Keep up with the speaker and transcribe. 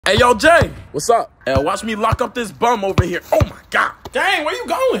Hey, yo, Jay. What's up? Watch me lock up this bum over here. Oh, my God. Dang, where you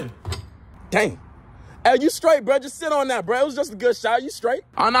going? Dang. Hey, you straight, bro. Just sit on that, bro. It was just a good shot. You straight?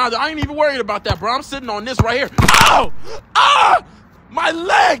 Oh, nah, I ain't even worried about that, bro. I'm sitting on this right here. Oh! Ah! My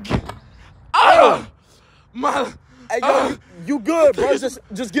leg! Ah! My... Hey, yo, you good, bro. Just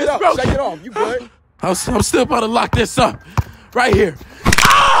get up. broken. Shake it off. You good? I'm still about to lock this up. Right here.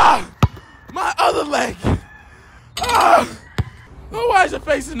 Ah! My other leg. Ah! Oh, why is it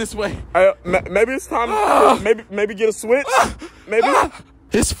facing this way? Maybe it's time to maybe get a switch. Maybe.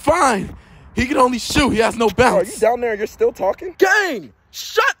 It's fine. He can only shoot. He has no bounce. Are you down there and you're still talking? Gang,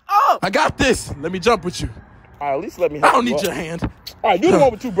 shut up. I got this. Let me jump with you. All right, at least let me help I don't you need up. your hand. All right, you're the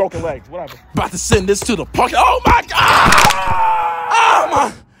one with 2 broken legs. Whatever. About to send this to the park. Oh, my God.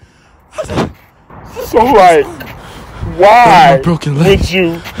 Ah, my. So, like, why my broken leg. would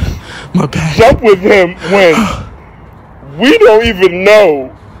you My bad. jump with him when we don't even know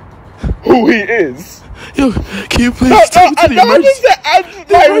who he is? Yo, can you please take me to the emergency?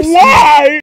 Like, why?